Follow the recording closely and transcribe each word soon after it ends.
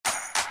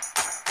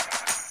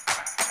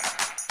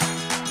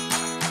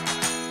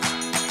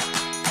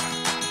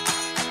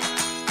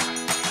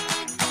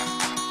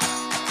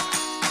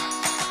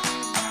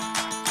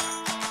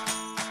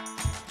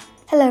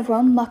Hello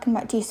everyone, welcome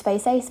back to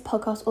Space Ace, a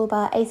podcast all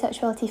about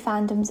asexuality,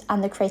 fandoms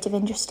and the creative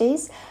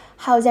industries.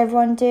 How's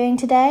everyone doing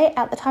today?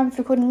 At the time of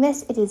recording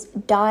this, it is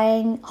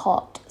dying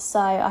hot, so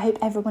I hope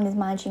everyone is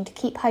managing to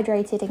keep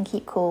hydrated and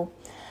keep cool.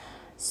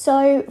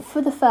 So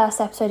for the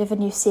first episode of a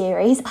new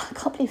series, I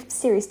can't believe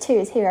series 2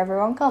 is here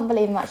everyone, can't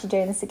believe I'm actually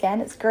doing this again,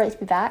 it's great to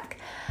be back.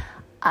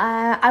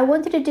 I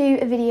wanted to do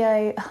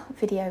a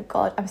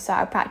God, I'm so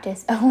out of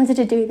practice. I wanted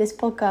to do this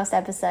podcast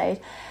episode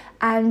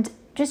and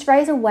just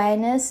raise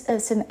awareness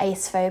of some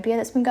ace phobia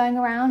that's been going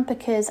around,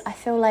 because I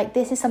feel like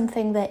this is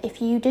something that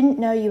if you didn't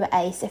know you were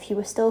ace, if you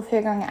were still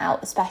figuring it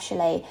out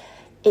especially,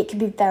 it could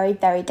be very,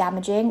 very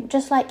damaging.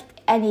 Just like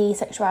any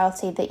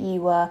sexuality that you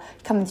were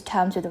coming to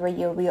terms with, whether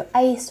you're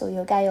ace or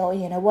you're gay or,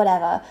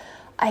 whatever.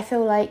 I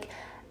feel like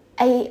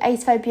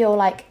ace phobia or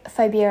like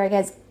phobia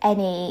against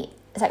any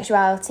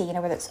sexuality,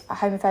 whether it's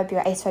homophobia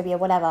or acephobia,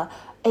 whatever,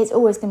 it's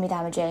always going to be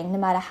damaging no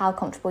matter how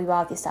comfortable you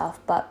are with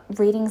yourself. But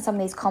reading some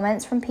of these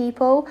comments from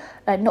people,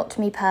 not to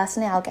me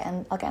personally, I'll get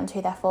into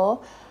who they're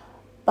for,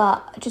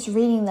 but just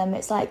reading them,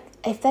 it's like,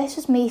 if this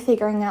was me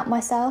figuring out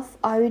myself,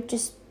 I would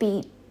just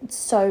be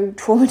so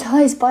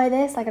traumatized by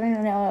this. I don't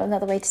even know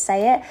another way to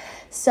say it.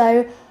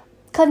 So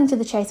cutting to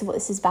the chase of what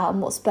this is about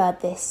and what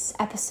spurred this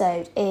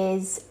episode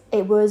is,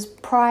 it was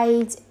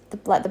Pride, the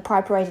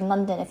Pride Parade in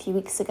London a few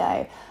weeks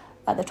ago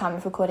at the time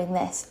of recording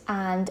this,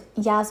 and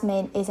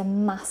Yasmin is a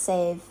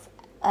massive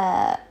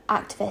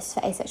activist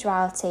for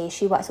asexuality.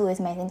 She works with all these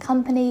amazing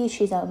companies.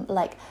 She's a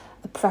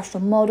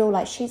professional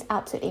model. She's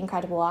absolutely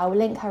incredible. I will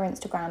link her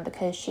Instagram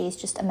because she's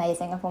just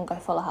amazing. Everyone go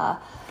follow her.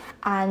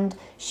 And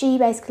she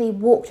basically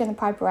walked in the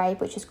Pride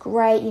Parade, which is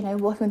great,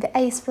 walking with the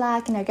ace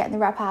flag, getting the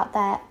rep out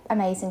there,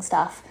 amazing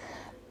stuff.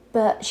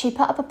 But she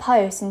put up a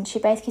post and she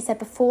basically said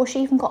before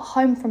she even got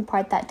home from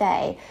Pride that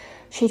day,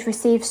 she'd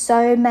received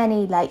so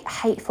many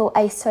hateful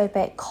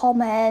acephobic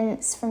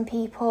comments from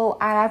people,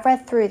 and I've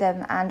read through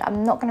them and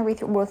I'm not going to read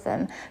through all of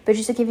them, but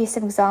just to give you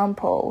some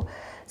example,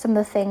 some of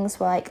the things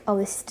were like, oh,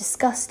 this is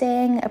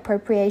disgusting,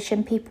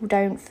 appropriation, people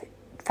don't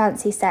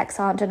fancy sex,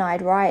 aren't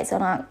denied rights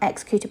and aren't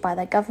executed by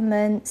their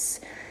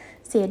governments,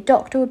 see a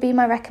doctor would be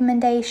my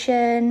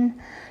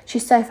recommendation,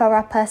 she's so far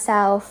up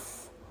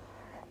herself,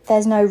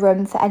 there's no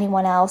room for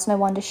anyone else, no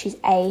wonder she's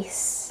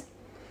ace.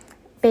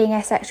 Being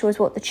asexual is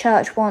what the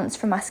church wants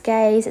from us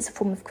gays. It's a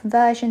form of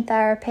conversion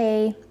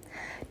therapy.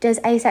 Does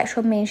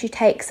asexual mean she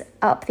takes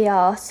up the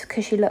arse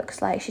because she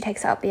looks like she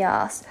takes up the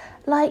arse?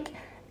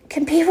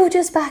 Can people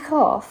just back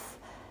off?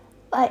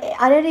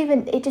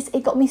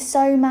 It got me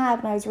so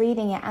mad when I was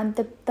reading it. And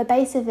the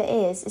base of it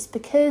is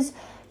because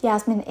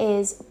Yasmin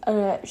is,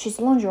 she's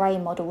a lingerie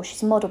model.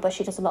 She's a model, but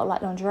she does a lot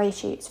of lingerie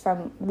shoots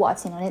from what I've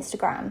seen on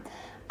Instagram.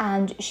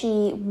 And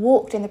she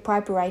walked in the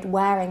Pride Parade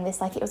wearing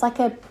this, it was a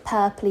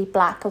purpley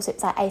black, also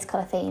it's ace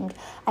colour themed.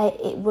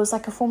 It was a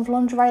form of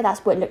lingerie,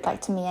 that's what it looked like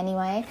to me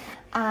anyway.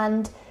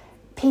 And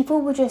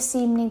people were just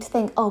seeming to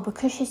think, oh,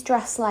 because she's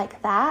dressed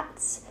like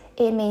that,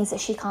 it means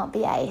that she can't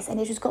be ace. And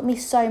it just got me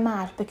so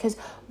mad, because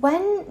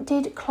when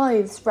did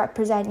clothes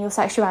represent your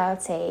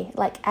sexuality,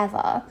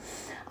 ever?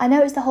 I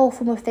know it's the whole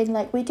form of thing,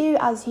 we do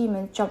as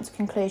humans jump to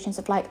conclusions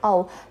of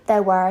oh,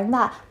 they're wearing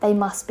that, they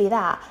must be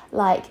that,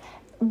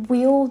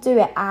 we all do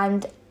it,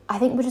 and I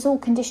think we're just all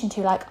conditioned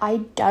to,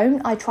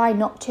 I try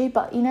not to,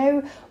 but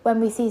when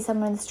we see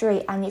someone in the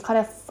street and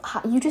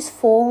you just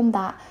form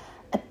that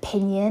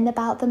opinion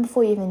about them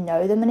before you even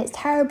know them, and it's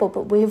terrible,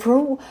 but we're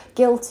all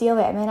guilty of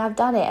it. I mean, I've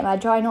done it and I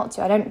try not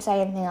to. I don't say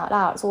anything out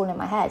loud, it's all in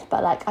my head,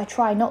 but I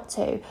try not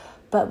to.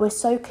 But we're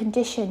so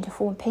conditioned to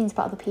form opinions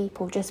about other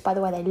people just by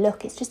the way they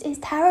look. It's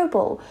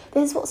terrible.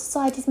 This is what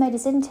society's made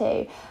us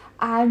into,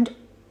 and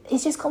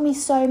it's just got me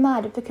so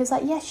mad, because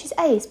yes, she's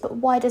ace, but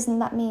why doesn't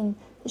that mean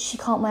that she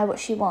can't wear what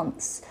she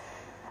wants?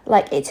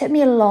 It took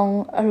me a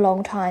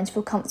long time to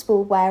feel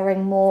comfortable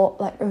wearing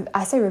more,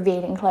 I say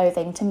revealing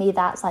clothing. To me,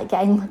 that's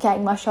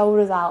getting my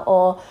shoulders out,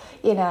 or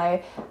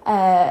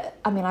I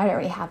don't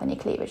really have any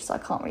cleavage, so I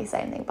can't really say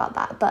anything about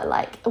that, but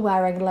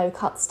wearing low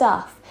cut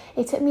stuff.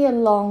 It took me a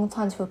long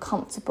time to feel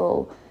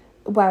comfortable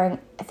wearing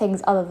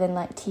things other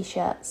than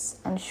t-shirts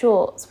and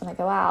shorts when I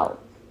go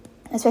out.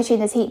 Especially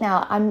in this heat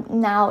now, I'm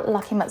now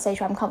lucky I'm at the stage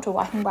where I'm comfortable.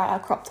 I can wear a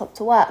crop top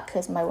to work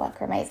because my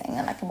work are amazing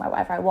and I can wear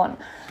whatever I want.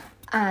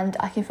 And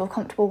I can feel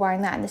comfortable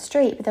wearing that in the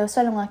street. But there was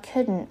so long I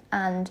couldn't.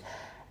 And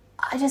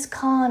I just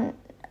can't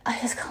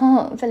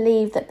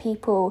believe that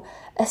people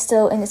are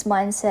still in this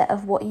mindset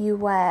of what you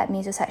wear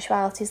means your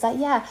sexuality. It's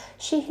yeah,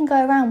 she can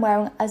go around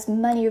wearing as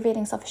many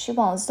revealing stuff as she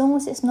wants. As long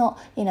as it's not,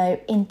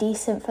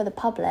 indecent for the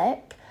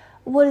public,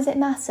 what does it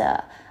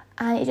matter?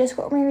 And it just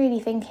got me really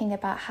thinking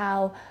about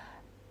how,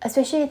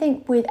 especially I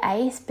think with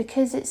ace,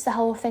 because it's the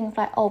whole thing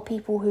of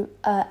people who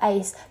are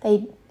ace,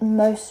 they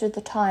most of the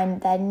time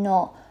they're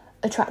not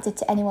attracted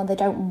to anyone, they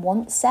don't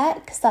want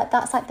sex.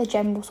 That's the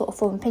general sort of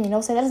form of opinion.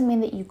 Also, that doesn't mean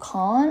that you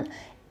can't.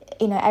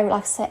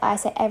 I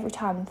say every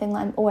time, the thing that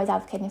I'm always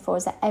advocating for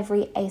is that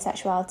every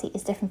asexuality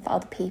is different for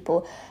other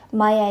people.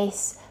 My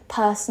ace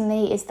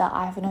personally is that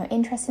I have no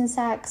interest in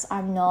sex.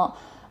 I'm not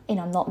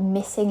I'm not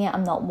missing it,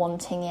 I'm not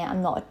wanting it,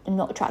 I'm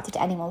not attracted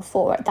to anyone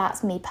for it.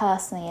 That's me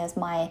personally as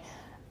my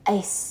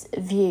ace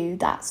view.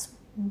 That's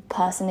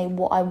personally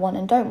what I want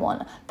and don't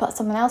want. But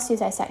someone else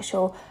who's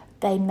asexual,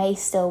 they may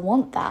still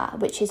want that,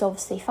 which is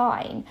obviously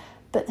fine.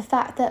 But the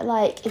fact that,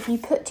 like, if you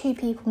put two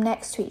people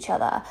next to each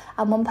other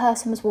and one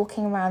person was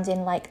walking around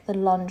in, like, the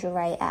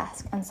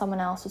lingerie-esque and someone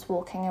else was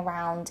walking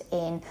around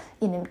in,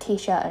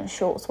 T-shirt and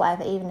shorts,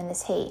 whatever, even in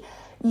this heat,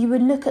 you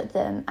would look at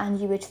them and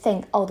you would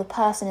think, oh, the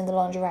person in the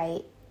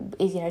lingerie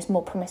is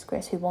more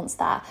promiscuous, who wants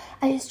that?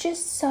 And it's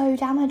just so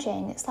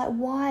damaging. It's like,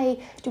 why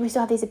do we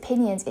still have these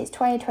opinions? It's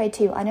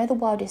 2022. I know the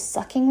world is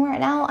sucking right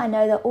now. I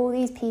know that all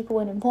these people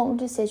in important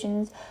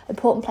decisions,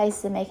 important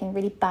places, are making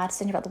really bad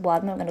decisions about the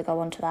world. I'm not going to go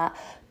on to that.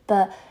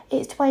 But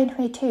it's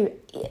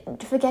 2022.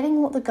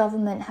 Forgetting what the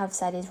government have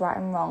said is right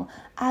and wrong,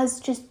 as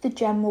just the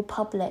general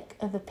public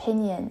of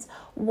opinions,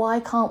 why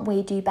can't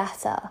we do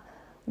better?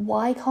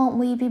 Why can't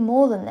we be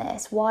more than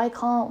this? Why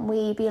can't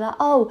we be like,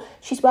 oh,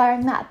 she's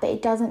wearing that, but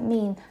it doesn't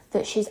mean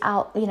that she's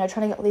out, trying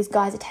to get all these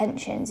guys'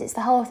 attentions. It's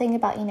the whole thing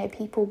about,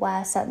 people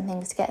wear certain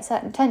things to get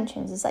certain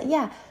attentions. It's like,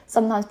 yeah,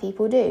 sometimes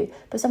people do,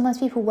 but sometimes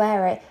people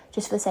wear it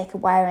just for the sake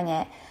of wearing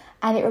it.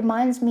 And it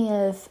reminds me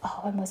of,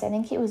 when was it? I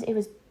think it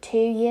was 2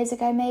 years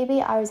ago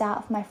maybe. I was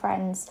out for my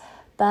friend's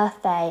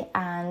birthday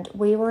and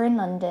we were in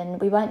London.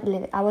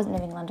 I wasn't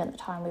living in London at the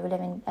time. We were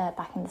living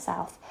back in the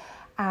south.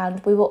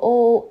 And we were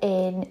all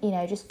in,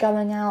 just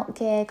going out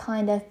gear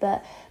kind of.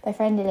 But my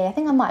friend Lily, I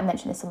think I might have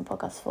mentioned this on the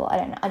podcast before. I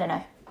don't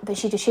know. But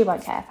she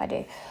won't care if I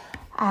do.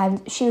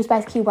 And she was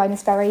basically wearing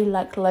this very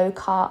low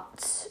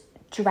cut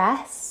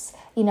dress,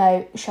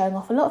 showing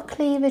off a lot of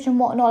cleavage and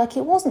whatnot. Like,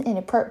 it wasn't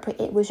inappropriate.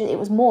 It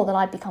was more than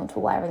I'd be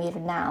comfortable wearing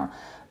even now.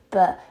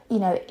 But,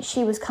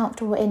 she was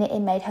comfortable in it. It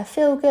made her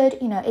feel good.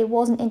 It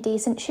wasn't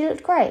indecent. She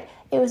looked great.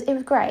 It was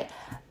great.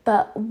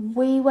 But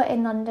we were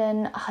in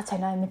London, I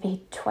don't know,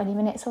 maybe 20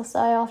 minutes or so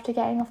after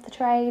getting off the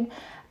train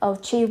or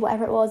tube,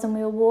 whatever it was, and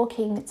we were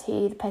walking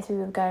to the place we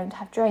were going to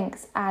have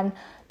drinks, and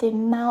the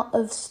amount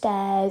of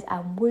stares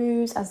and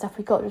woos and stuff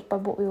we got just by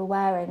what we were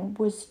wearing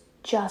was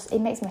just,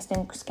 it makes my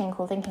skin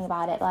crawl thinking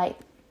about it. Like,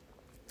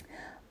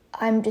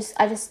 I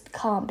just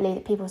can't believe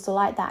that people are still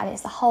like that. And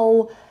it's the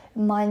whole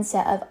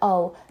mindset of,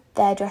 oh,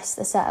 they're dressed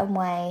a certain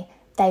way,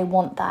 they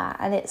want that.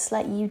 And it's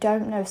like, you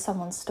don't know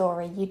someone's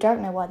story, you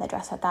don't know why they're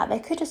dressed like that. They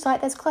could just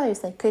like those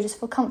clothes, they could just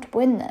feel comfortable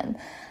in them.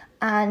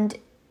 And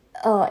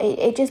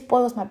it just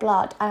boils my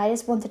blood. And I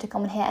just wanted to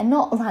come in here and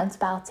not rant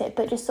about it,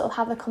 but just sort of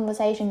have a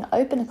conversation,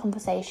 open a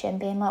conversation,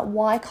 being like,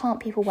 why can't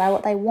people wear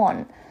what they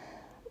want?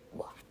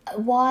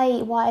 Why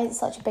is it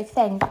such a big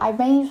thing? But I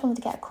mainly just wanted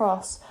to get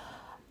across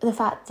the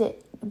fact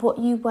that what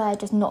you wear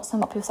does not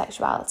sum up your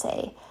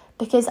sexuality.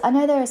 Because I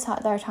know there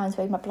are times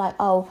where you might be like,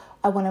 oh,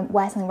 I want to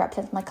wear something that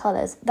represents my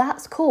colours.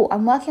 That's cool.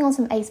 I'm working on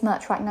some ace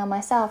merch right now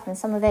myself, and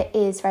some of it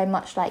is very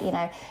much like,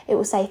 it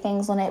will say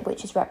things on it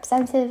which is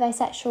representative of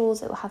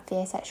asexuals. It will have the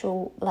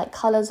asexual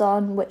colours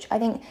on, which I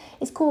think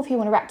is cool if you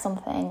want to rep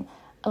something.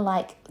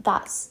 Like,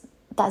 that's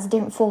a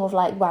different form of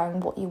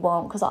wearing what you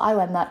want, because I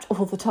wear merch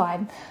all the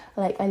time.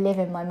 I live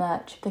in my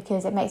merch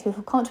because it makes me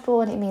feel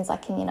comfortable, and it means I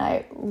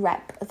can,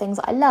 rep things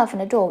that I love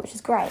and adore, which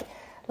is great.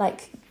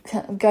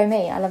 Go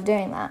me, I love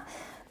doing that.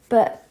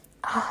 But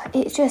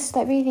it's just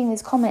reading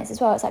these comments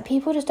as well, it's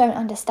people just don't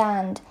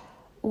understand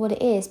what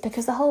it is,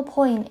 because the whole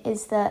point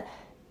is that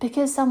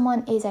because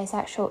someone is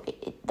asexual,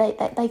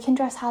 they can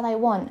dress how they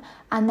want,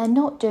 and they're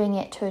not doing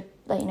it to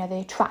they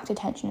attract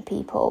attention of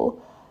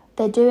people.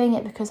 They're doing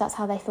it because that's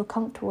how they feel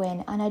comfortable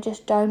in. And I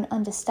just don't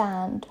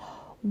understand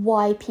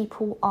why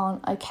people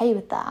aren't okay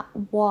with that.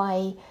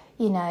 Why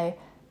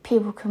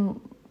people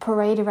can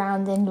parade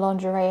around in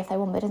lingerie if they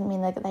want, but it doesn't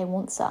mean that they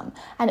want some.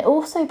 And it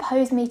also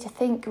posed me to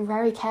think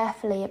very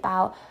carefully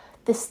about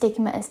the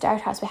stigma and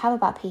stereotypes we have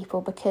about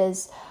people,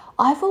 because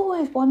I've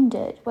always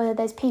wondered whether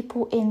there's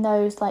people in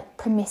those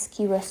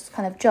promiscuous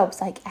kind of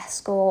jobs, like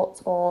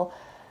escorts or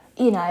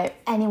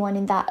anyone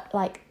in that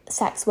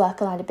sex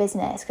worker line of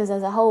business, because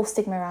there's a whole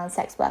stigma around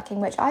sex working,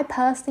 which I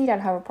personally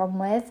don't have a problem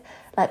with.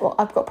 I've got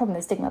a problem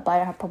with stigma, but I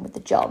don't have a problem with the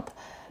job,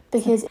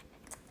 because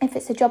if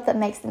it's a job that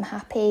makes them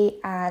happy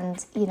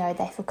and,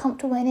 they feel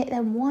comfortable in it,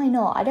 then why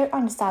not? I don't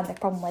understand the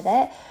problem with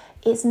it.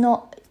 It's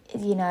not,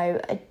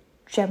 a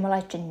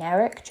generalised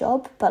generic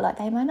job, but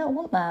they might not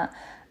want that.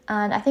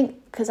 And I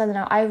think, because I don't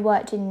know, I've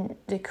worked in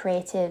the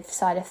creative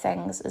side of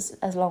things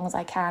as long as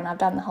I can. I've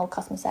done the whole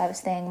customer service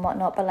thing and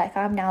whatnot, but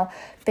I've now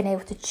been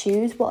able to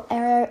choose what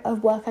area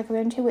of work I go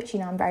into, which,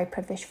 I'm very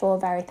privileged for,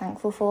 very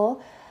thankful for.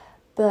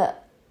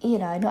 But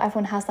not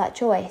everyone has that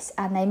choice,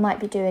 and they might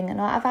be doing it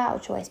not out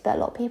of choice, but a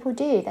lot of people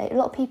do. A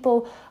lot of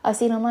people I've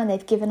seen online,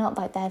 they've given up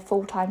their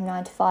full-time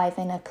 9 to 5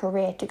 in a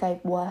career to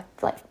go work,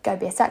 go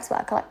be a sex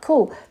worker.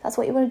 Cool, that's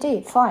what you want to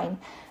do, fine.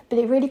 But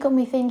it really got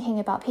me thinking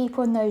about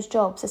people in those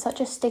jobs. There's such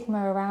a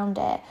stigma around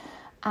it,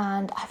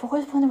 and I've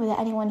always wondered whether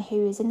anyone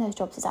who is in those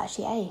jobs is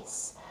actually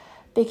ace,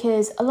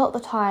 because a lot of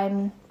the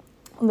time,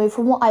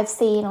 from what I've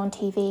seen on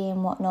TV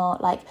and whatnot,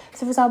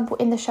 so for example,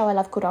 in the show I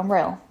love called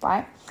Unreal,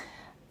 right?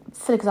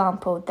 for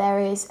example, there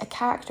is a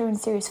character in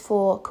series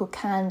 4 called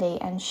Candy,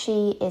 and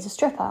she is a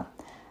stripper,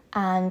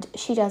 and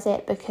she does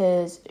it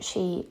because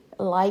she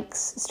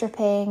likes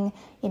stripping,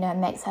 you know, it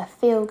makes her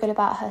feel good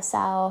about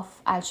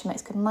herself, and she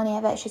makes good money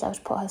of it. She's able to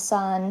support her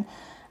son,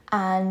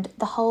 and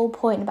the whole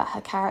point about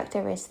her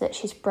character is that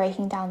she's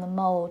breaking down the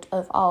mold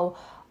of, oh,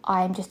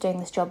 I'm just doing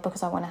this job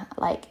because I want to,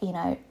 like, you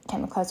know,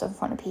 take my clothes off in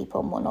front of people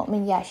and whatnot. I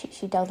mean, yeah,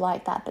 she does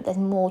like that, but there's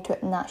more to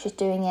it than that. She's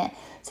doing it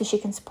so she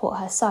can support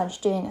her son. She's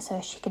doing it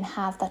so she can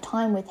have that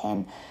time with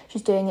him.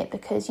 She's doing it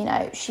because, you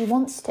know, she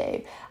wants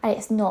to. And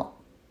it's not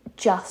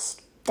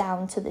just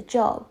down to the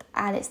job.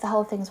 And it's the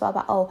whole thing as well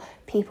about, oh,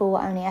 people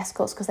are only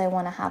escorts because they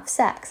want to have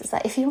sex. It's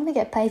like, if you want to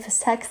get paid for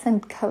sex,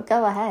 then go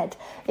ahead.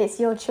 It's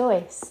your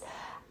choice.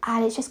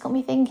 And it's just got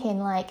me thinking,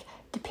 like,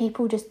 do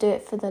people just do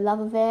it for the love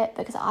of it?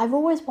 Because I've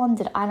always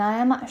wondered, and I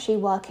am actually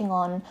working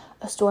on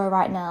a story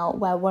right now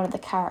where one of the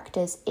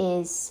characters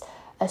is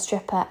a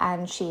stripper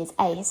and she is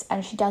ace,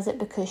 and she does it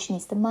because she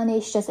needs the money.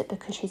 She does it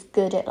because she's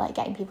good at, like,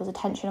 getting people's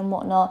attention and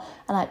whatnot,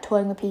 and, like,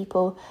 toying with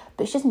people.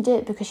 But she doesn't do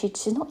it because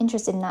she's not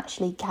interested in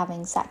actually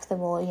having sex with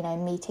them or, you know,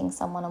 meeting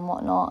someone and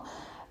whatnot.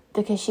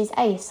 Because she's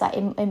ace, like,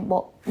 in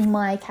what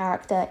my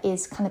character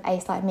is kind of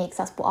ace like me, because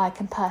that's what I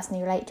can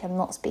personally relate to. I'm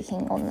not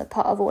speaking on the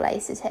part of all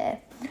aces here.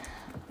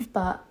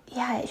 But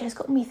yeah, it just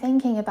got me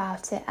thinking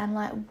about it, and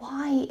like,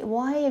 why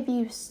are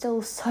you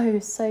still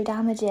so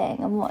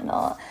damaging and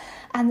whatnot?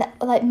 And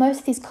like, most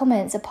of these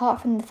comments,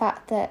 apart from the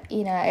fact that,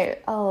 you know,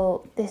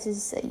 oh, this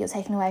is, you're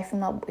taking away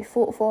from like what we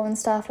fought for and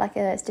stuff, like,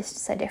 it's just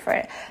so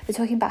different. They're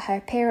talking about her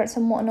appearance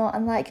and whatnot,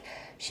 and like,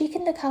 she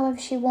can look however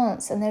she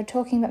wants. And they were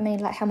talking about me,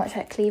 like, how much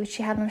like cleavage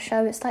she had on the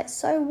show. It's like,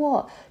 so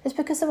what? Just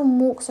because someone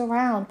walks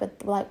around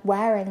with, like,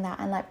 wearing that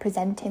and like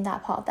presenting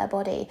that part of their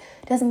body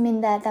doesn't mean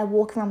they're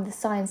walking around with a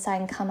sign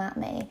saying "come at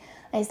me."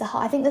 Is the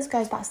whole, I think this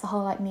goes back to the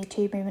whole like Me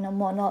Too movement and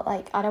whatnot.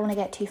 Like, I don't want to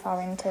get too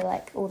far into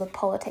like all the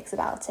politics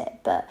about it,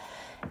 but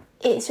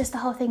it's just the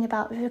whole thing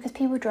about, because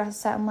people dress a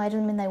certain way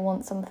doesn't mean they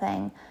want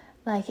something.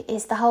 Like,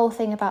 it's the whole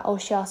thing about, oh,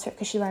 she asked for it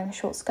because she's wearing a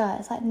short skirt.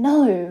 It's like,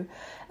 no,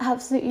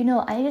 absolutely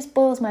not. And it just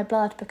boils my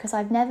blood, because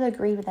I've never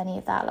agreed with any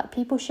of that. Like,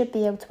 people should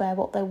be able to wear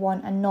what they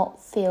want and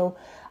not feel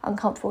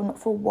uncomfortable,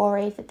 not feel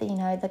worried that, you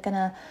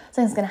know,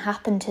 something's gonna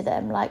happen to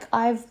them. Like,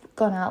 I've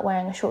gone out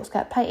wearing a short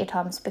skirt plenty of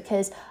times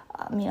because,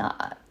 you know,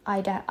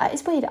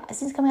 it's weird,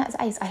 since coming out as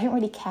ace, I don't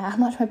really care how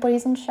much my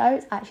body's on show.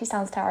 It actually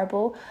sounds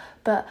terrible,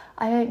 but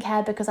I don't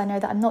care, because I know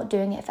that I'm not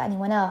doing it for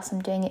anyone else.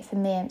 I'm doing it for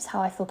me, and it's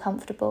how I feel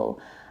comfortable.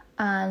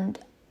 And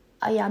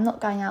yeah, I'm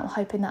not going out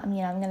hoping that, you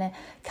know, I'm going to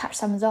catch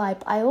someone's eye,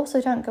 but I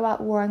also don't go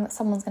out worrying that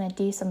someone's going to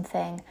do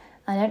something.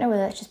 I don't know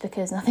whether it's just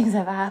because nothing's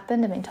ever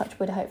happened. I mean, touch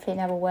wood, hopefully it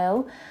never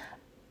will.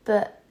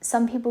 But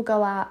some people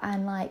go out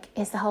and, like,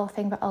 it's the whole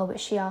thing about, oh, but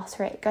she asked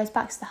for it. It goes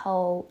back to the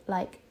whole,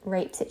 like,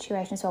 rape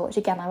situation as well, which,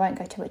 again, I won't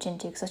go too much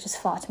into because there's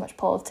just far too much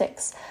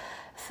politics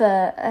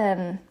for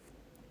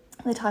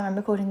the time I'm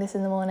recording this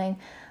in the morning.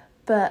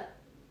 But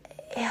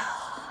yeah,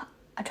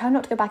 I try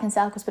not to go back in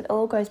circles, but it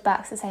all goes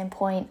back to the same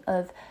point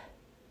of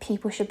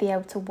people should be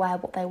able to wear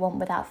what they want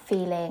without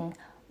feeling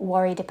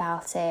worried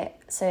about it.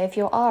 So if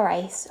you're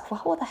ace,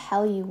 what the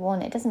hell you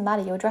want, it doesn't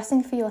matter. You're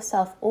dressing for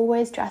yourself.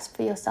 Always dress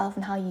for yourself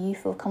and how you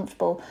feel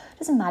comfortable. It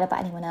doesn't matter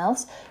about anyone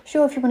else.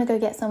 Sure, if you want to go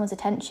get someone's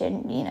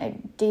attention, you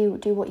know,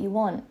 do what you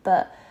want,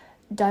 but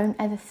don't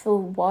ever feel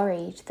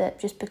worried that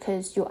just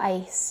because you're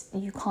ace,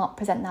 you can't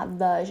present that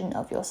version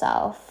of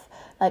yourself.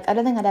 Like, I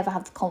don't think I'd ever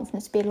have the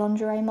confidence to be a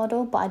lingerie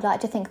model, but I'd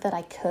like to think that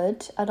I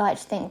could. I'd like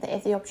to think that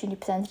if the opportunity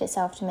presented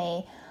itself to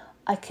me,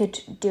 I could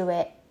do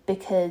it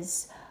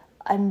because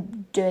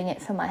I'm doing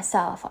it for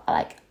myself.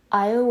 Like,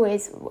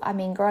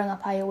 growing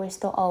up, I always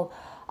thought, oh,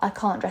 I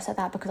can't dress like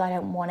that because I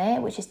don't want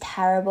it, which is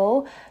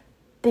terrible.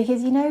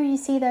 Because, you know, you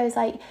see those,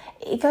 like,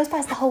 it goes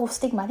back to the whole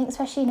stigma. I think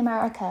especially in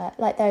America,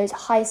 like those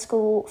high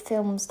school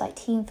films, like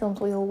teen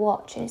films we all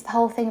watch, and it's the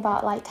whole thing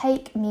about, like,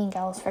 take Mean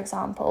Girls, for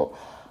example.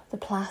 The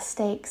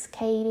Plastics,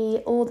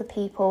 Katie, all the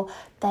people,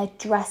 they're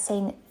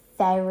dressing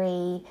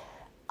very,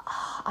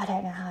 I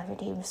don't know how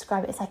to even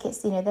describe it. It's like,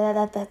 it's, you know,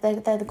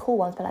 they're the cool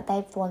ones, but like,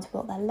 they're the ones who've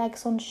got their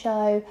legs on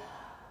show,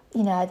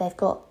 you know, they've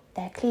got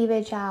their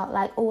cleavage out,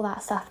 like all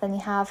that stuff. Then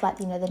you have, like,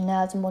 you know, the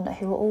nerds and whatnot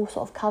who are all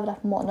sort of covered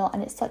up and whatnot,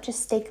 and it's such a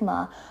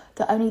stigma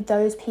that only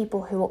those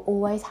people who are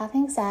always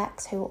having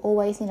sex, who are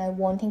always, you know,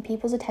 wanting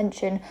people's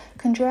attention,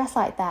 can dress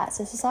like that.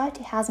 So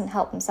society hasn't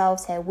helped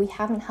themselves here. We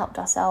haven't helped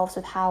ourselves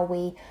with how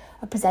we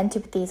are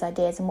presented with these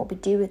ideas and what we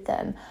do with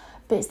them.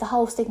 But it's the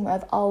whole stigma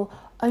of, oh,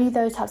 only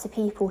those types of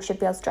people should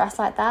be able to dress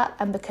like that,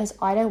 and because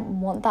I don't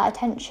want that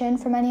attention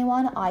from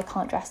anyone, I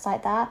can't dress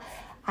like that.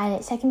 And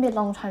it's taken me a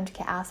long time to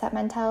get out of that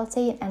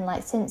mentality. And,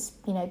 like, since,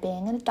 you know,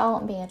 being an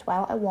adult and being able to wear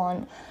what I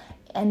want,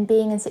 and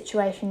being in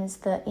situations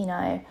that, you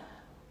know,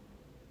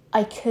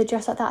 I could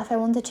dress like that if I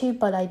wanted to,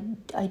 but I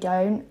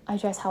don't. I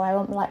dress how I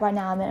want. Like, right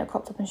now I'm in a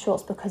crop top and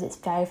shorts because it's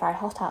very, very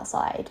hot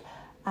outside.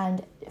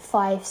 And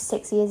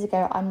 5-6 years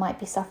ago, I might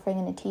be suffering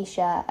in a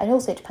t-shirt. And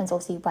also, it depends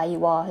obviously where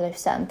you are. There's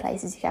certain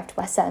places you have to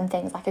wear certain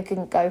things. Like, I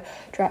couldn't go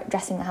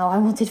dressing how I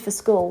wanted for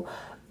school.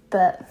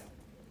 But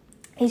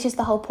it's just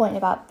the whole point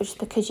about just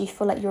because you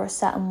feel like you're a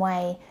certain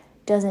way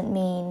doesn't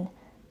mean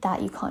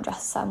that you can't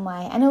dress a certain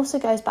way. And it also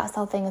goes back to the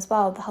whole thing as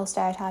well, the whole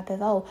stereotype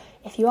of, oh,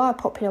 if you are a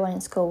popular one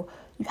in school,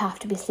 you have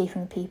to be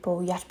sleeping with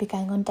people, you have to be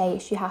going on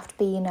dates, you have to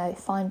be, you know,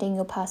 finding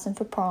your person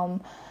for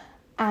prom.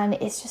 And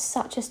it's just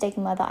such a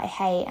stigma that I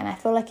hate. And I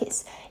feel like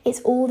it's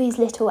all these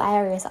little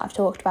areas that I've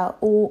talked about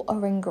all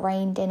are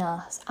ingrained in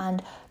us,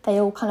 and they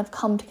all kind of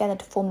come together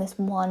to form this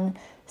one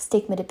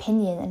stigmatized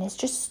opinion. And it's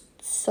just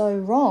so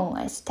wrong.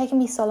 It's taken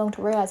me so long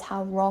to realise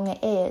how wrong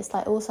it is.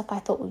 Like, all the stuff I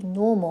thought was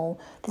normal,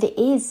 that it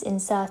is in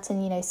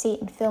certain, you know, see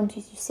it in films,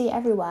 you see it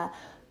everywhere,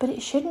 but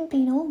it shouldn't be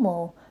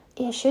normal.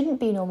 It shouldn't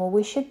be normal.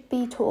 We should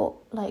be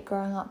taught, like,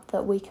 growing up,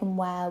 that we can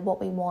wear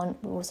what we want,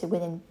 obviously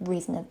within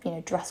reason of, you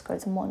know, dress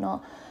codes and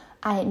whatnot,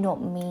 and it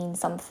not mean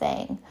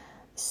something.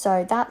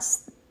 So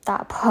that's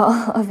that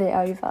part of it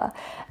over.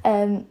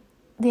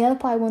 The other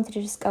part I wanted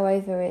to just go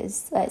over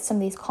is like some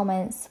of these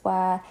comments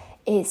where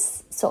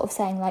it's sort of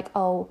saying like,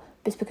 oh,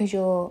 just because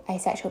you're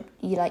asexual,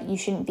 you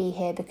shouldn't be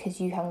here because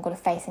you haven't got to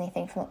face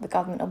anything from the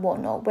government or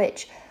whatnot,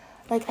 which,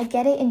 like, I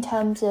get it in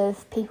terms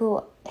of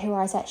people who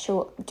are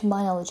asexual, to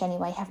my knowledge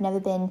anyway, have never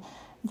been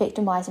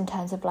victimised in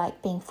terms of,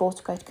 like, being forced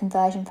to go to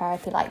conversion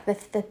therapy. Like,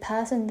 the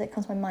person that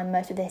comes to my mind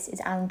most of this is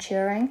Alan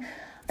Turing.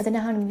 I don't know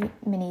how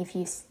many of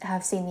you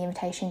have seen The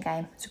Imitation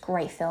Game. It's a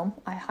great film.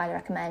 I highly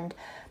recommend.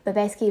 But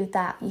basically with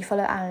that, you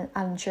follow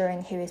Alan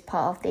Turing, who is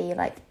part of the,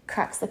 like,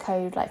 cracks the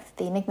code, like,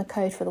 the Enigma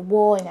code for the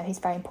war. You know, he's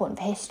very important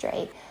for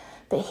history.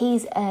 But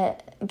he's a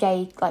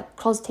gay, like,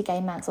 closeted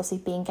gay man, 'cause obviously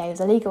being gay was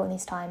illegal in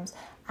these times.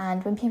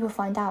 And when people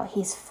find out,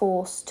 he's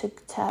forced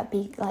to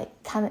be, like,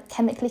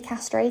 chemically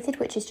castrated,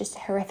 which is just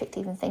horrific to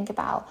even think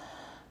about.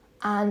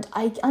 And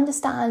I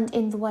understand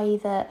in the way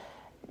that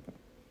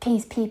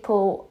these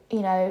people, you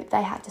know,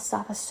 they had to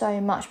suffer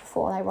so much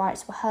before their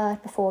rights were heard,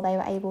 before they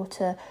were able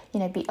to, you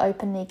know, be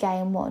openly gay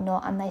and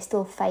whatnot, and they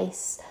still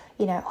face,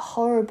 you know,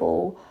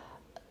 horrible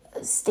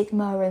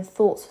stigma and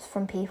thoughts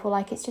from people.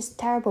 Like, it's just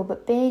terrible.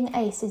 But being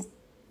ace is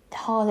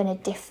hard in a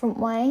different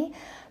way.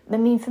 I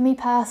mean, for me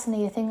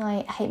personally, the thing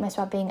I hate most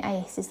about being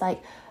ace is, like,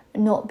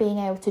 not being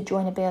able to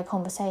join a bigger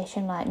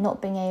conversation, like not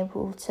being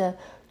able to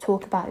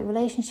talk about your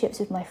relationships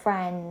with my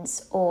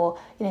friends, or,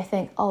 you know,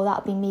 think, oh,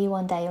 that'll be me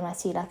one day when I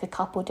see, like, a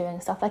couple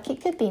doing stuff. Like,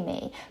 it could be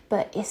me,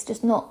 but it's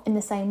just not in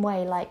the same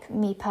way. Like,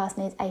 me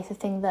personally as ace, the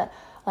thing that,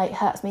 like,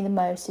 hurts me the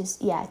most is,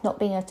 yeah, not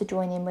being able to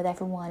join in with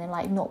everyone, and,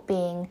 like, not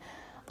being,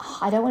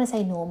 I don't want to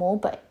say normal,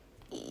 but,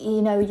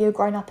 you know, you're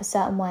growing up a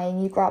certain way,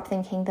 and you grow up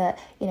thinking that,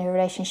 you know,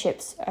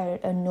 relationships are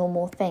a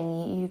normal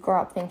thing. You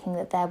grow up thinking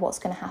that they're what's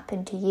going to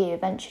happen to you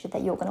eventually,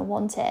 that you're going to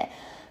want it.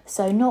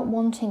 So not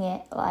wanting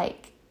it,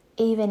 like,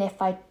 even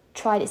if I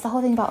tried, it's the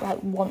whole thing about, like,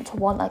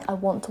 like, I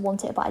want to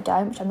want it, but I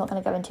don't, which I'm not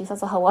going to go into, because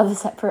that's a whole other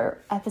separate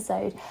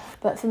episode.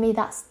 But for me,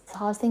 that's the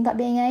hardest thing about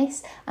being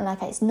ace. And,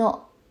 like, it's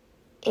not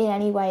in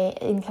any way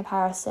in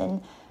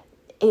comparison,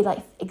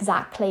 like,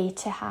 exactly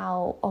to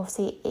how,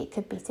 obviously, it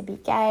could be to be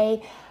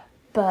gay,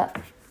 but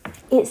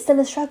it's still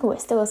a struggle.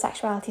 It's still a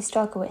sexuality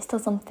struggle. It's still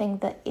something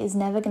that is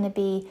never going to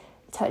be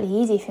totally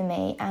easy for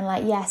me. And,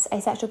 like, yes,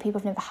 asexual people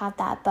have never had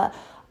that, but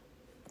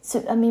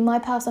so, I mean, my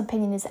personal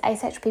opinion is that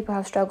asexual people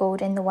have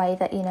struggled in the way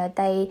that, you know,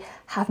 they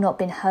have not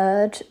been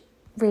heard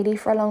really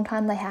for a long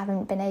time. They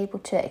haven't been able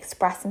to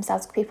express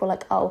themselves to people,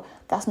 like, oh,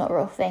 that's not a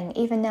real thing.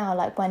 Even now,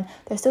 like, when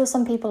there's still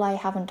some people I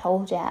haven't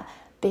told yet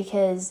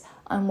because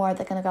I'm worried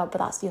they're going to go, but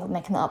that's, you're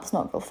making that up, it's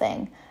not a real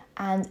thing.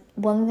 And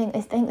one thing,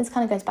 I think this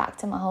kind of goes back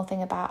to my whole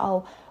thing about,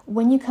 oh,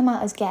 when you come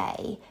out as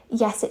gay,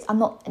 yes, I'm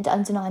not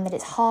denying that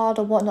it's hard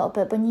or whatnot,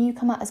 but when you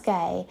come out as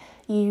gay,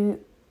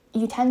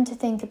 you tend to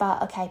think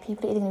about, okay,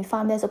 people are either going to be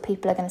fine with this or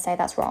people are going to say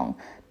that's wrong,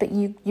 but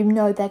you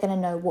know they're going to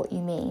know what you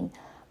mean.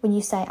 When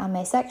you say I'm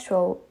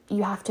asexual,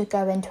 you have to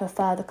go into a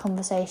further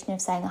conversation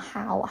of saying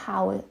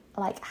how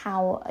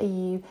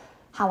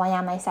I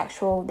am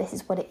asexual, this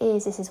is what it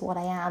is, this is what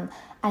I am.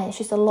 And it's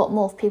just a lot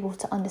more for people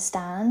to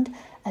understand,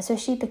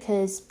 especially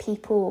because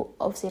people,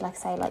 obviously, like I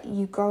say, like,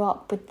 you grow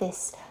up with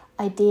this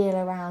ideal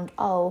around,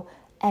 oh,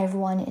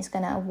 everyone is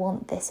going to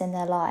want this in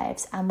their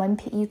lives. And when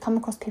you come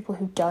across people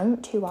who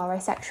don't, who are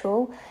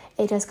asexual,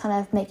 it does kind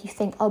of make you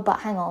think, oh, but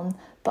hang on,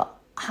 but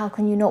how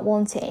can you not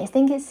want it? I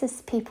think it's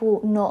just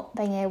people not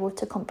being able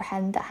to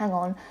comprehend that, hang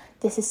on,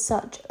 this is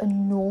such a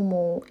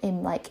normal,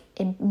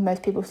 in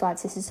most people's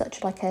lives, this is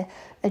such like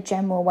a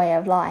general way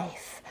of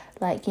life.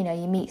 Like, you know,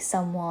 you meet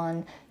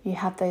someone, you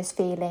have those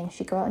feelings,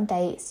 you go out on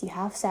dates, you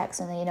have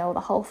sex, and then, you know, the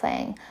whole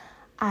thing.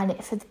 And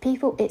for the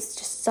people, it's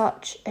just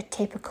such a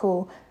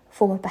typical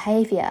form of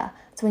behaviour.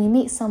 So when you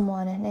meet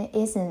someone and it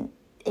isn't,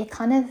 it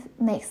kind of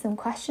makes them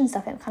question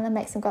stuff. It kind of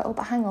makes them go, oh,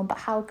 but hang on, but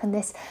how can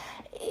this...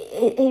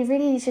 It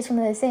really is just one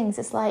of those things.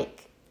 It's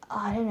like,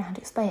 I don't know how to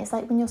explain it. It's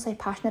like when you're so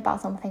passionate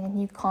about something and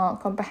you can't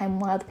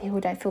comprehend why other people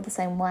don't feel the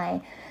same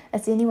way.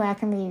 That's the only way I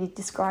can really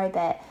describe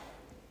it.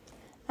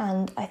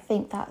 And I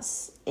think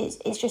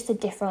it's just a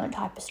different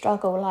type of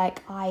struggle.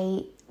 Like,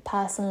 I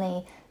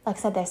personally, like I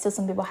said, there's still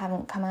some people I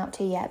haven't come out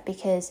to yet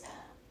because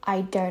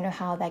I don't know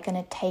how they're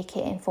going to take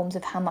it in forms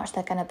of how much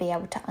they're going to be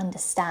able to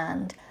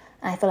understand.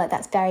 And I feel like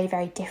that's very,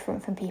 very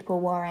different from people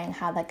worrying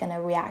how they're going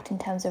to react in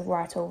terms of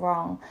right or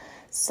wrong.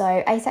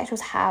 So asexuals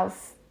have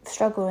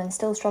struggled and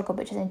still struggle,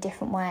 but just in a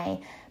different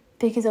way,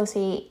 because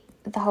obviously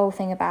the whole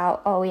thing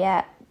about, oh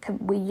yeah,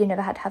 you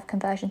never had to have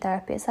conversion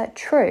therapy, it's like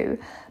true,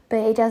 but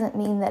it doesn't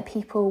mean that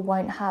people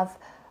won't have.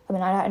 I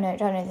mean, I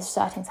don't know the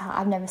settings.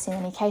 I've never seen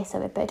any case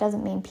of it, but it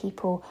doesn't mean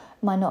people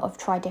might not have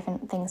tried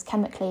different things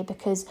chemically,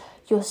 because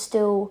you're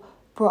still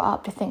brought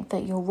up to think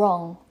that you're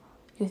wrong.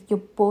 You're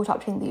brought up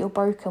to think that you're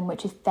broken,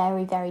 which is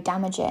very, very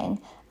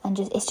damaging, and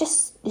it's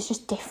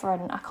just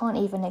different. I can't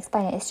even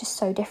explain it. It's just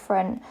so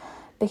different,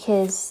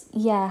 because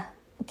yeah,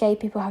 gay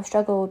people have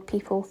struggled.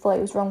 People thought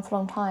it was wrong for a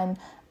long time,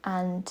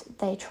 and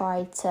they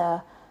tried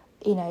to,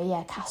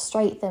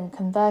 castrate them,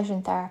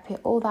 conversion therapy,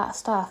 all that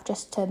stuff,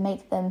 just to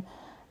make them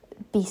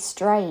be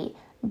straight.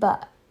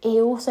 But it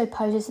also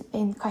poses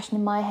in the question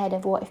in my head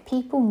of, what if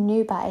people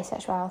knew about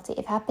asexuality,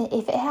 if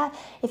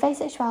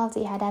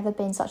asexuality had ever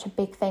been such a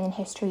big thing in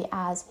history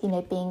as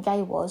being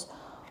gay was,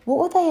 what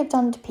would they have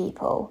done to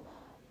people?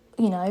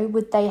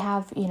 Would they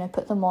have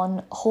put them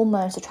on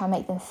hormones to try and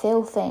make them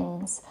feel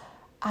things?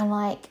 And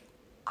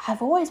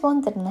I've always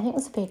wondered, and I think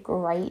this would be a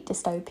great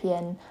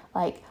dystopian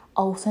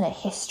alternate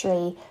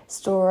history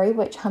story,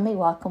 which I may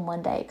work on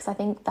one day, because I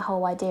think the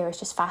whole idea is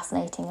just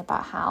fascinating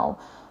about how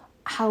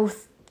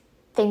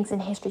things in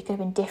history could have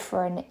been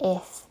different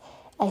if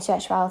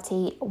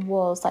asexuality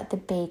was the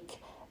big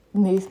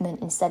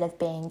movement instead of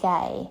being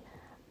gay.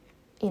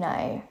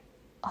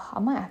 I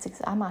might have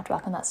to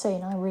work on that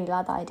soon. I really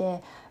like that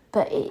idea.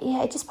 But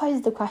it just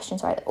poses the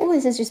questions, right? All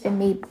this has just been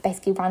me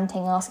basically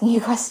ranting, asking you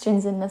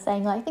questions, and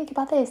saying think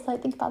about this,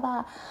 think about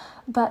that.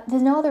 But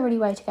there's no other really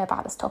way to go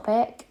about this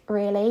topic,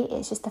 really.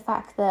 It's just the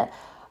fact that,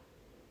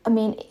 to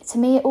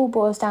me, it all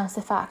boils down to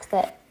the fact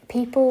that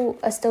people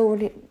are still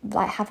really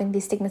having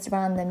these stigmas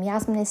around them.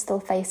 Yasmin is still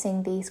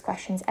facing these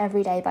questions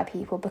every day by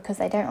people because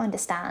they don't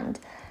understand.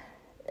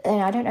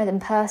 And I don't know them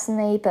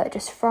personally, but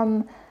just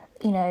from,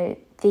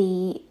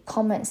 the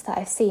comments that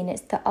I've seen,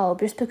 it's that,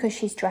 just because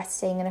she's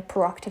dressing in a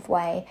provocative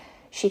way,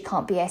 she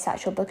can't be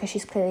asexual, because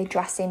she's clearly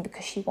dressing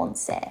because she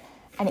wants it.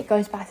 And it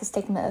goes back to the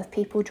stigma of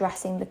people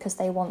dressing because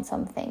they want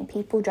something,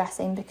 people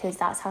dressing because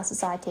that's how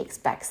society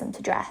expects them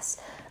to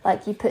dress.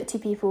 You put two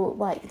people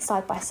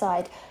side by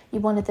side,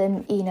 one of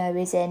them,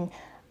 is in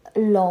a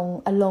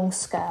long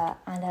skirt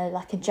and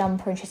a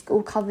jumper, and she's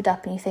all covered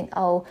up, and you think,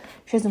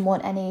 she doesn't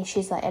want any,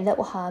 she's a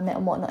little hermit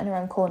and whatnot in her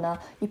own corner.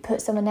 You put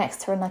someone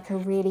next to her in a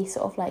really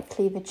sort of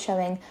cleavage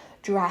showing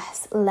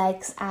dress,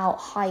 legs out,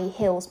 high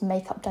heels,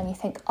 makeup done, you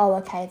think,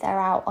 okay, they're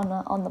out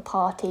on the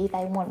party,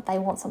 they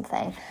want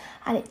something.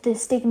 And the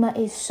stigma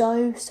is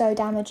so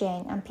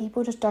damaging, and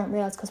people just don't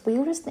realise, because we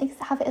all just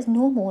have it as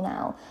normal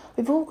now.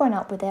 We've all grown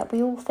up with it.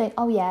 We all think,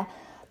 oh yeah,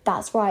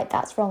 that's right,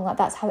 that's wrong,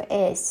 that's how it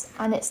is.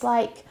 And it's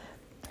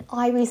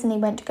I recently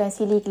went to go and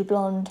see Legally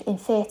Blonde in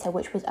theatre,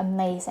 which was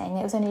amazing.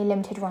 It was only a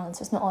limited run,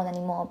 so it's not on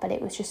anymore, but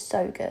it was just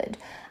so good.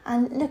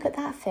 And look at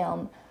that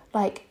film.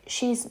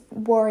 She's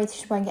worried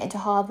she won't get into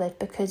Harvard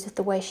because of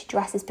the way she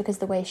dresses, because of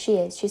the way she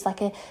is. She's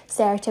a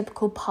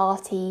stereotypical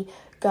party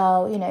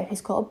girl,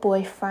 who's got a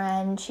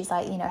boyfriend. She's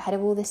head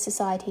of all this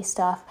society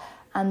stuff.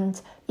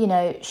 And,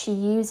 she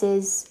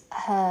uses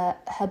her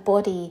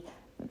body,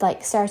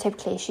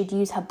 stereotypically, she'd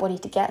use her body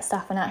to get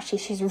stuff, and actually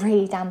she's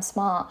really damn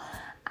smart.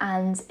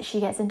 And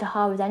she gets into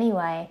Harvard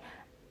anyway.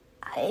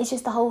 It's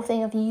just the whole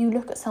thing of, you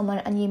look at someone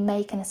and you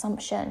make an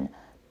assumption,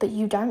 but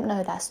you don't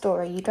know their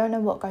story. You don't know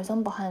what goes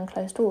on behind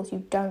closed doors.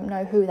 You don't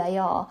know who they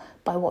are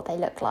by what they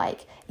look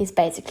like, is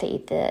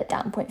basically the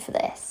down point for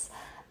this.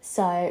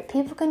 So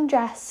people can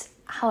dress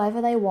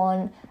however they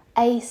want,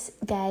 ace,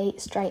 gay,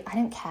 straight, I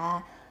don't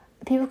care.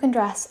 People can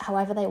dress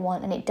however they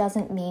want, and it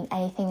doesn't mean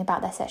anything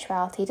about their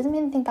sexuality. It doesn't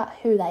mean anything about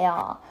who they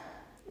are.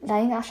 I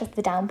think that's just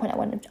the down point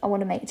I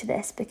want to make to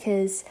this,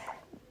 because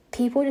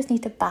people just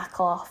need to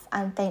back off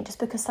and think, just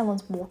because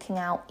someone's walking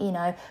out,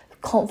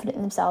 confident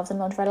in themselves in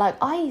lingerie,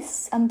 I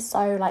am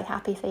so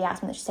happy for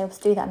Yasmin that she's able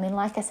to do that.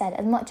 Like I said,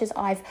 as much as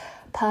I've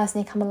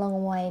personally come a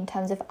long way in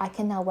terms of I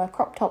can now wear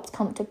crop tops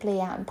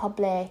comfortably out in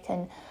public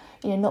and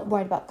not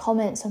worried about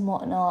comments and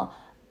whatnot,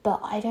 but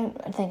I don't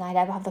think I'd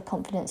ever have the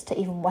confidence to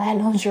even wear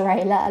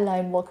lingerie, let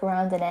alone walk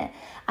around in it.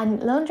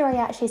 And lingerie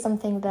actually is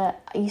something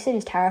that used to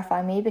just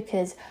terrify me,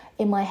 because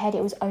in my head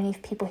it was only for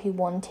people who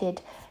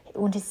wanted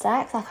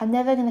sex. I'm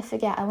never going to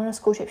forget, I went on a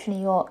school trip to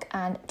New York,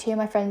 and two of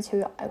my friends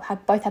who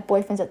both had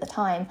boyfriends at the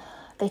time,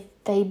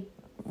 they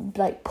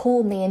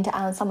pulled me into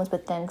Alan Summers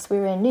with them, because we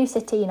were in a new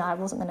city, I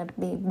wasn't going to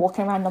be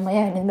walking around on my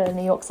own in the middle of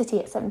New York City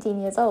at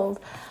 17 years old.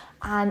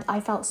 And I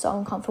felt so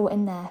uncomfortable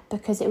in there,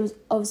 because it was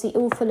obviously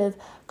all full of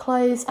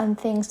clothes and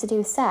things to do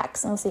with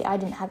sex, and obviously I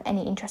didn't have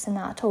any interest in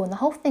that at all, and the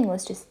whole thing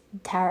was just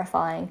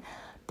terrifying,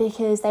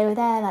 because they were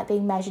there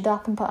being measured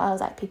up, and I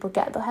was people,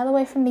 get the hell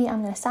away from me,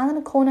 I'm going to stand in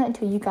a corner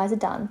until you guys are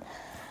done.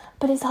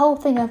 But it's the whole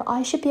thing of,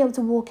 I should be able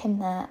to walk in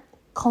there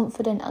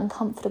confident and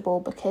comfortable,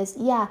 because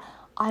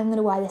I'm going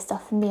to wear this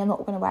stuff for me, I'm not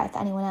going to wear it for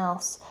anyone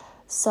else.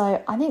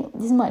 So I think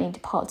this might need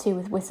to part two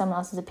with someone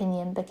else's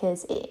opinion,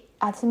 because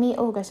to me, it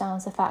all goes down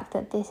to the fact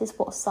that this is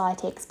what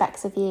society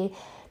expects of you.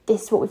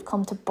 This is what we've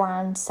come to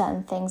brand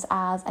certain things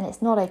as, and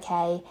it's not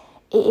okay.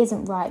 It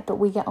isn't right, but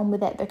we get on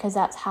with it because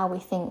that's how we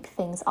think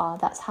things are.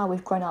 That's how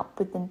we've grown up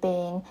with them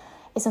being.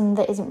 It's something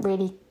that isn't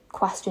really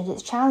questioned.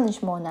 It's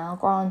challenged more now,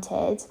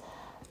 granted,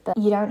 but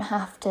you don't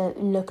have to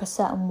look a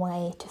certain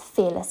way to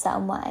feel a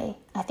certain way,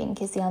 I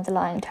think is the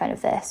underlying tone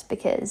of this,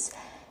 because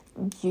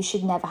you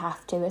should never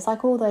have to. It's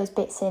like all those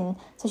bits in,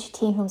 especially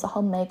teen films, the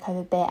whole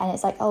makeover bit, and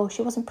it's like, oh,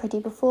 she wasn't pretty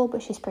before,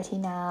 but she's pretty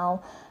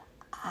now.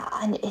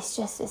 And it's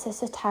just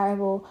a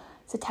terrible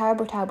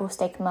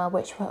stigma,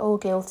 which we're all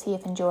guilty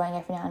of enjoying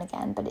every now and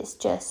again, but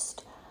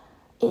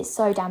it's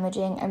so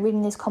damaging. And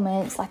reading these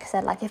comments, like I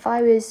said, like if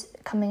I was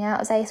coming out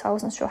as ace, I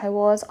wasn't sure who I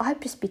was,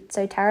 I'd just be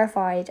so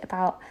terrified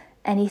about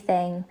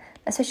anything,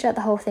 especially like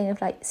the whole thing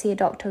of like see a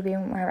doctor would be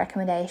my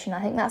recommendation.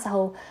 I think that's a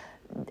whole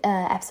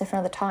episode for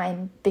another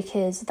time,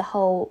 because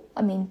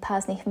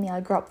personally for me,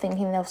 I grew up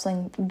thinking there was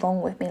something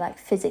wrong with me, like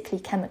physically,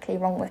 chemically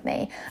wrong with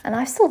me, and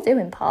I still do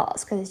in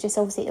parts, because it's just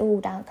obviously it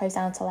all goes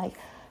down to like,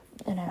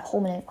 you know,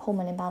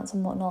 hormone imbalance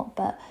and whatnot,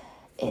 but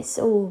it's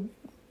all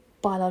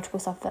biological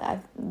stuff that I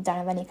don't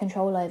have any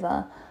control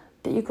over.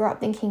 But you grew up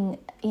thinking,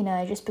 you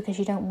know, just because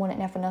you don't want it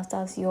and everyone else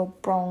does, you're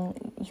wrong,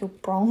 you're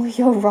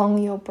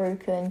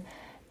broken,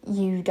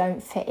 you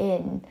don't fit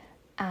in.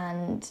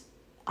 And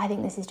I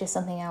think this is just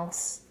something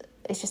else.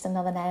 It's just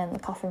another nail in the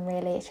coffin,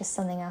 really. It's just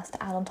something else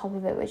to add on top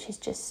of it, which is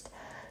just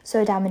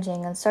so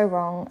damaging and so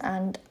wrong.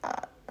 And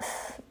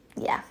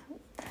yeah,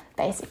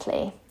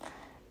 basically,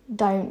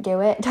 don't do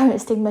it. Don't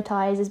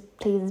stigmatise,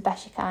 please, as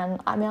best you can.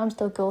 I mean, I'm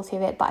still guilty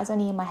of it, but it's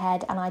only in my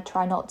head, and I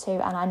try not to.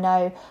 And I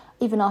know,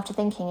 even after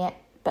thinking it,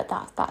 but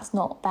that's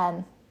not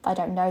them. I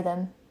don't know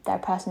them. They're a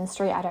person in the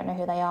street. I don't know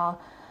who they are.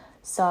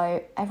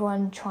 So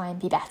everyone try and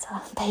be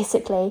better,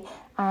 basically.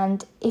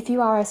 And if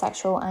you are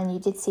asexual and you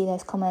did see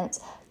those comments,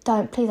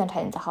 please don't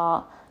take them to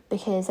heart,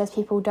 because those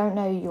people don't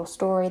know your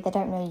story, they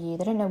don't know you,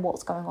 they don't know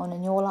what's going on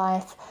in your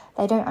life,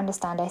 they don't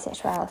understand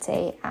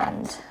asexuality.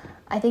 And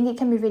I think it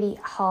can be really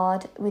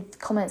hard with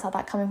comments like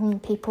that coming from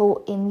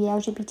people in the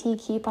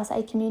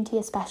LGBTQ+A community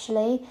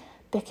especially,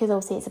 because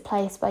obviously it's a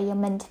place where you're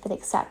meant to feel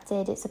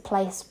accepted, it's a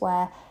place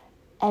where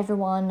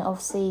everyone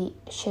obviously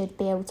should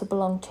be able to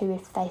belong to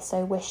if they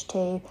so wish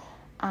to.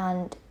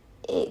 And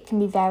it can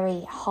be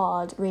very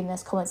hard reading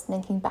those comments and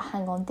thinking, but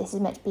hang on, this is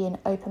meant to be an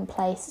open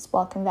place, it's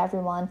welcome to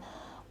everyone.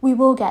 We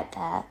will get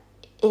there,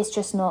 we're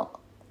just not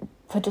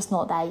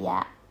there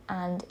yet.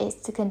 And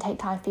it's going to take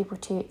time for people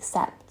to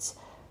accept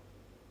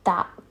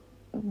that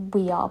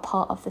we are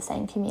part of the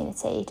same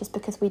community. Just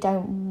because we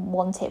don't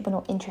want it, we're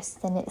not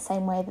interested in it the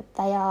same way that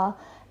they are,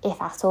 if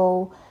at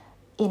all.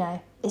 You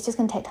know, it's just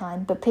going to take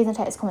time. But please don't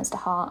take those comments to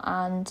heart.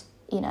 And,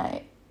 you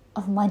know,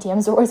 my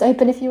DMs are always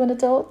open if you want to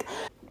talk.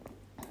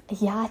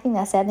 Yeah, I think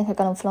that's it. I think I've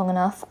gone on for long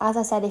enough. As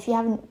I said, if you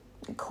haven't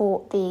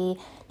caught the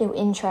little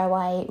intro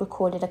I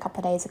recorded a couple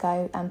of days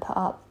ago and put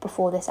up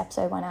before this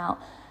episode went out,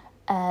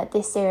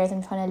 this series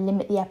I'm trying to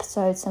limit the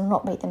episodes and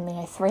not make them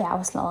 3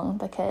 hours long,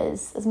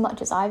 because as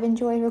much as I've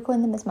enjoyed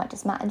recording them, as much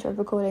as Matt enjoyed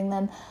recording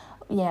them,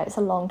 you know, it's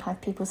a long time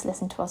for people to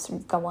listen to us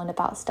go on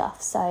about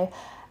stuff. So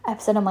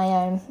episode on my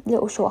own,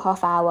 little short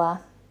half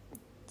hour,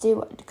 say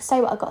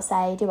what I've got to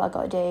say, do what I've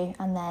got to do,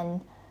 and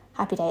then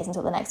happy days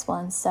until the next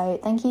one. So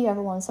thank you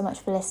everyone so much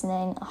for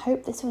listening. I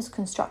hope this was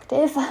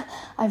constructive.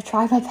 I've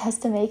tried my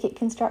best to make it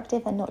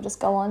constructive and not just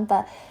go on,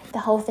 but the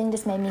whole thing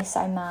just made me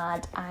so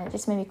mad, and it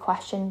just made me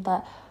question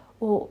that,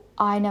 well,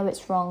 I know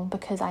it's wrong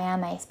because I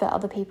am ace, but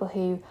other people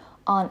who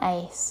aren't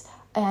ace,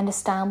 I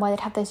understand why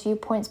they'd have those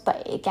viewpoints,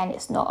 but again,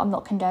 I'm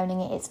not condoning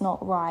it, it's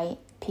not right.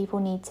 People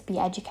need to be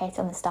educated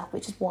on this stuff,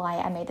 which is why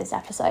I made this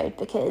episode,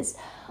 because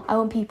I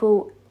want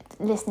people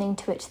listening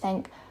to it to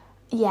think,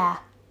 yeah,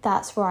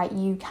 that's right,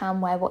 you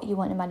can wear what you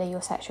want no matter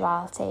your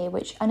sexuality,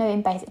 which I know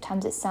in basic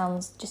terms it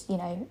sounds just, you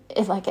know,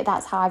 if like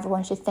that's how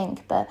everyone should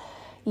think, but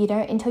you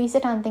don't, until you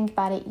sit down and think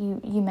about it,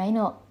 you may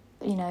not,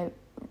 you know,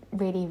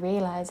 really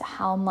realise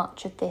how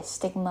much of this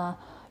stigma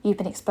you've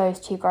been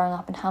exposed to growing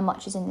up, and how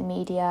much is in the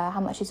media,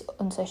 how much is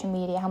on social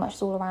media, how much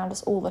is all around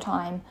us all the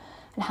time,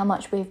 and how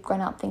much we've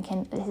grown up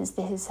thinking this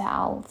is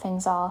how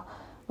things are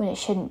when it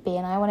shouldn't be.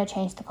 And I want to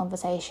change the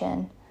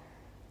conversation.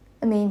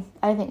 I mean,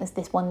 I don't think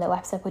this one little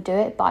episode would do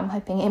it, but I'm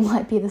hoping it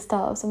might be the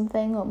start of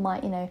something, or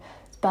might, you know,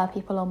 spur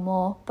people on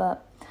more.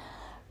 But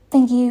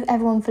thank you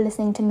everyone for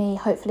listening to me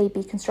hopefully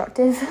be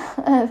constructive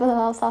for the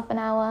last half an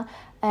hour.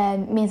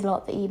 It means a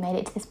lot that you made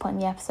it to this point in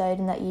the episode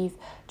and that you've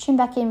tuned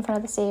back in for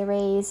another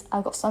series.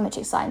 I've got so much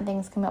exciting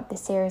things coming up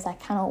this series, I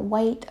cannot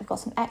wait. I've got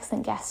some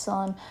excellent guests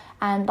on,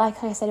 and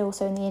like I said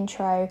also in the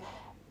intro,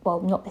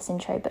 well, not this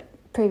intro but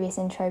previous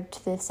intro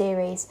to the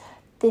series,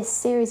 this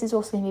series is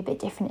also going to be a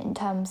bit different in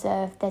terms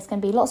of there's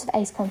going to be lots of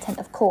ace content,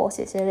 of course,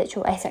 it's a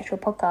literal asexual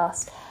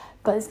podcast,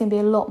 but there's going to be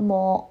a lot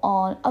more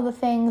on other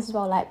things as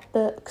well, like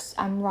books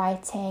and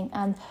writing,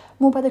 and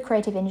more about the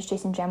creative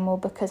industries in general,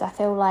 because I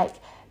feel like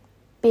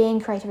being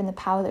creative and the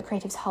power that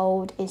creatives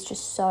hold is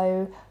just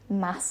so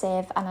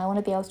massive, and I want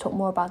to be able to talk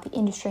more about the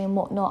industry and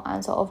whatnot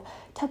and sort of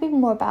tell people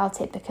more about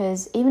it,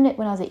 because even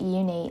when I was at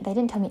uni, they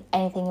didn't tell me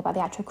anything about the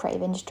actual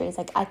creative industries.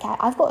 Like I've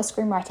got a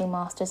screenwriting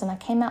master's and I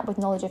came out with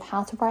knowledge of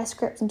how to write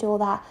scripts and do all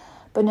that,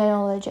 but no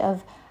knowledge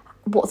of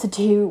what to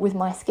do with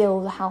my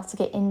skills or how to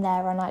get in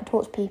there and like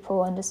talk to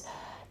people and just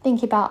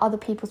think about other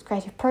people's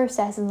creative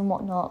processes and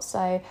whatnot.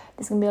 So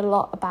there's going to be a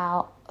lot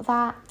about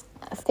that.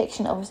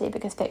 Fiction, obviously,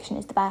 because fiction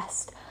is the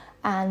best,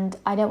 and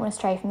I don't want to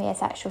stray from the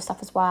asexual stuff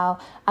as well.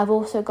 I've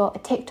also got a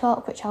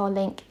TikTok, which I'll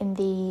link in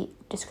the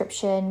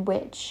description,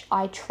 which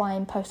I try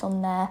and post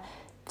on there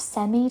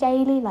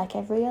semi-daily, like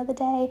every other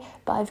day,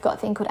 but I've got a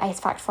thing called Ace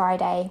Fact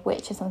Friday,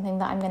 which is something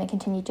that I'm going to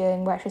continue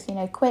doing, where it's just, you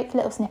know, quick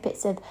little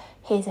snippets of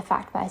here's a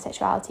fact about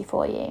sexuality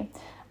for you.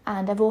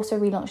 And I've also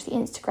relaunched the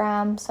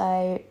Instagram,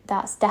 so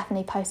that's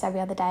definitely post every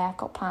other day. I've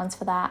got plans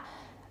for that,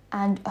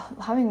 and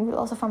having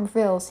lots of fun with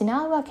Reels. So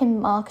now I work in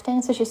marketing,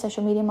 especially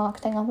social media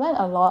marketing. I've learned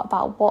a lot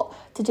about what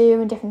to do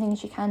and different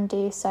things you can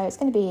do, so it's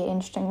going to be an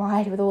interesting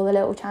ride with all the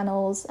little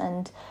channels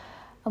and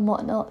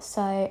whatnot.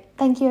 So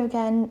thank you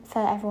again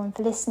for everyone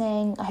for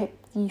listening. I hope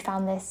you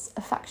found this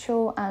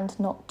factual and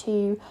not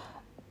too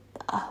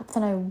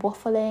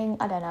waffling.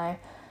 I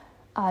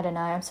don't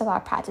know, I'm so out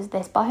of practice with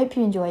this, but I hope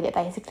you enjoyed it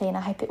basically, and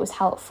I hope it was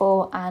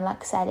helpful. And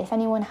like I said, if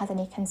anyone has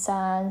any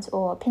concerns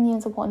or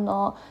opinions or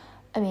whatnot,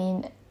 I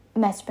mean,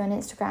 message me on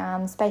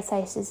Instagram. Space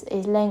Ace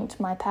is linked,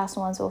 my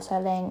personal one's also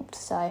linked,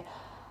 so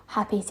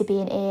happy to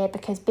be an ear,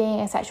 because being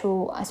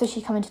asexual,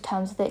 especially coming to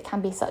terms with it,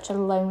 can be such a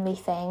lonely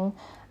thing,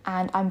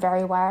 and I'm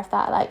very aware of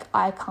that. Like,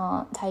 I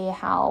can't tell you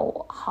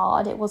how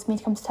hard it was for me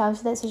to come to terms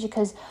with it, especially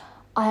because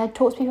I had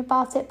talked to people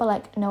about it, but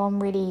like no one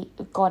really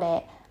got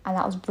it, and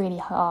that was really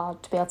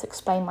hard to be able to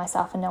explain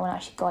myself, and no one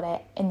actually got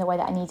it in the way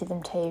that I needed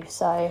them to.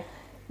 So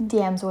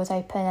DM's always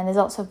open, and there's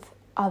lots of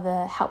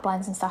other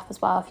helplines and stuff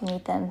as well if you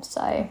need them.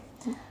 So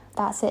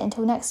that's it,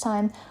 until next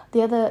time.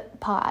 The other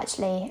part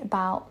actually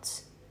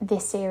about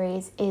this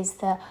series is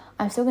that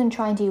I'm still going to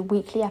try and do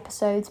weekly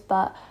episodes,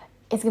 but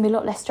it's going to be a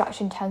lot less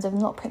structured in terms of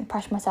not putting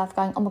pressure on myself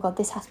going, oh my god,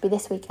 this has to be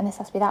this week and this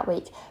has to be that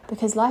week,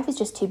 because life is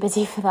just too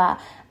busy for that,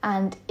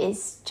 and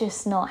it's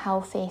just not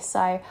healthy. So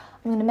I'm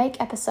going to make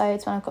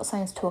episodes when I've got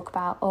something to talk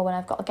about, or when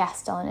I've got a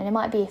guest on, and it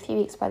might be a few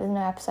weeks where there's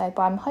no episode,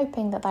 but I'm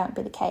hoping that won't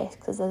be the case,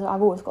 because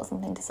I've always got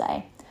something to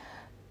say.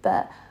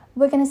 But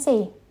we're going to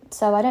see.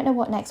 So I don't know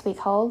what next week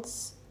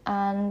holds,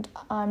 and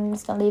I'm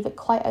just going to leave it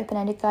quite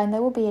open-ended, going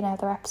there will be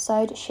another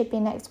episode. It should be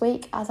next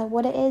week. As of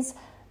what it is,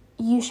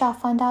 you shall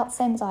find out,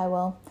 same as I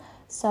will.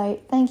 So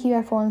thank you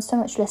everyone so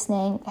much for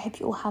listening. I hope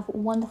you all have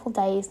wonderful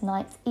days,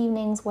 nights,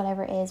 evenings,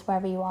 whatever it is,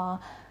 wherever you are.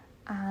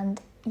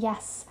 And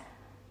yes,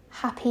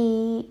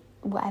 happy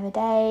whatever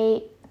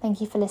day.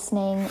 Thank you for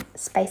listening.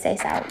 Space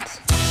Ace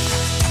out.